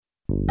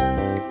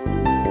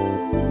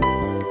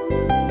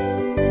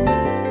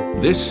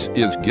This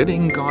is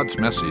Getting God's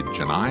Message,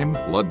 and I'm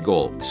Lud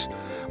Goltz.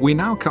 We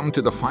now come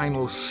to the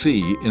final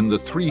C in the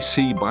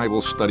 3C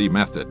Bible study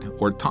method,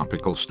 or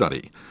topical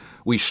study.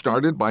 We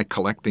started by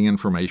collecting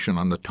information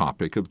on the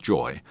topic of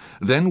joy.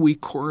 Then we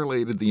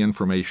correlated the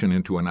information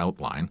into an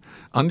outline.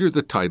 Under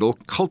the title,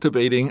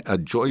 Cultivating a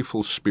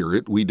Joyful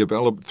Spirit, we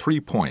developed 3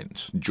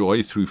 points: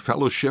 joy through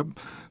fellowship,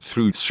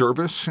 through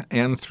service,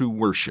 and through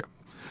worship.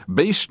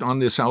 Based on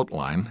this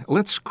outline,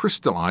 let's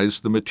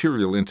crystallize the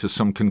material into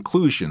some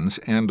conclusions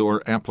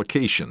and/or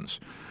applications.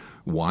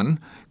 1.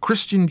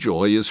 Christian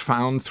joy is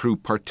found through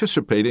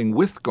participating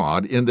with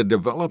God in the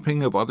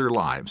developing of other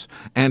lives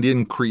and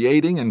in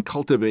creating and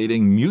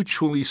cultivating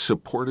mutually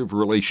supportive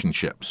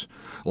relationships.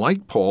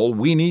 Like Paul,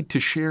 we need to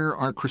share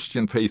our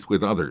Christian faith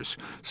with others,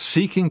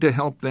 seeking to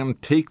help them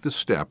take the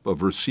step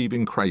of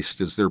receiving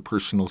Christ as their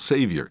personal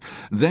Savior.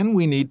 Then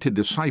we need to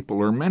disciple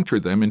or mentor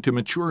them into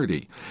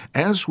maturity.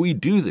 As we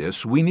do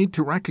this, we need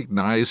to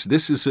recognize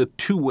this is a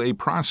two-way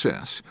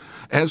process.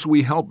 As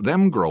we help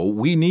them grow,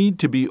 we need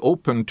to be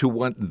open to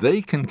what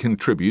they can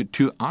contribute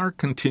to our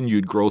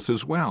continued growth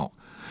as well.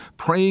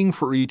 Praying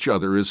for each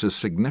other is a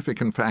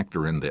significant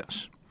factor in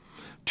this.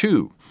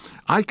 2.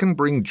 I can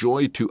bring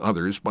joy to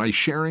others by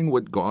sharing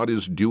what God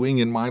is doing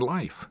in my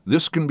life.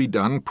 This can be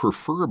done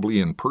preferably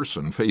in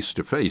person,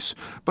 face-to-face,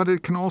 but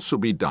it can also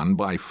be done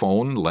by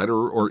phone,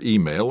 letter, or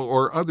email,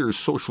 or other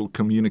social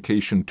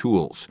communication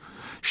tools.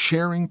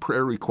 Sharing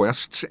prayer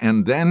requests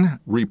and then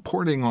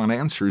reporting on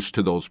answers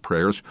to those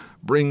prayers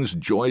brings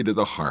joy to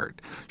the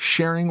heart.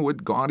 Sharing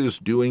what God is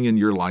doing in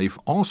your life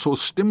also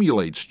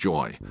stimulates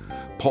joy.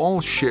 Paul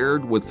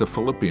shared with the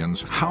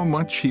Philippians how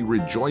much he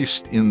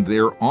rejoiced in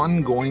their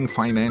ongoing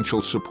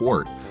financial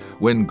support.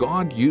 When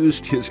God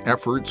used his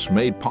efforts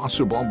made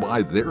possible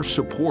by their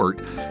support,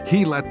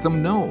 he let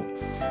them know.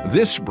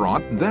 This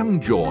brought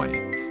them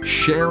joy.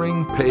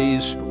 Sharing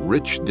pays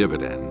rich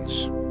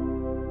dividends.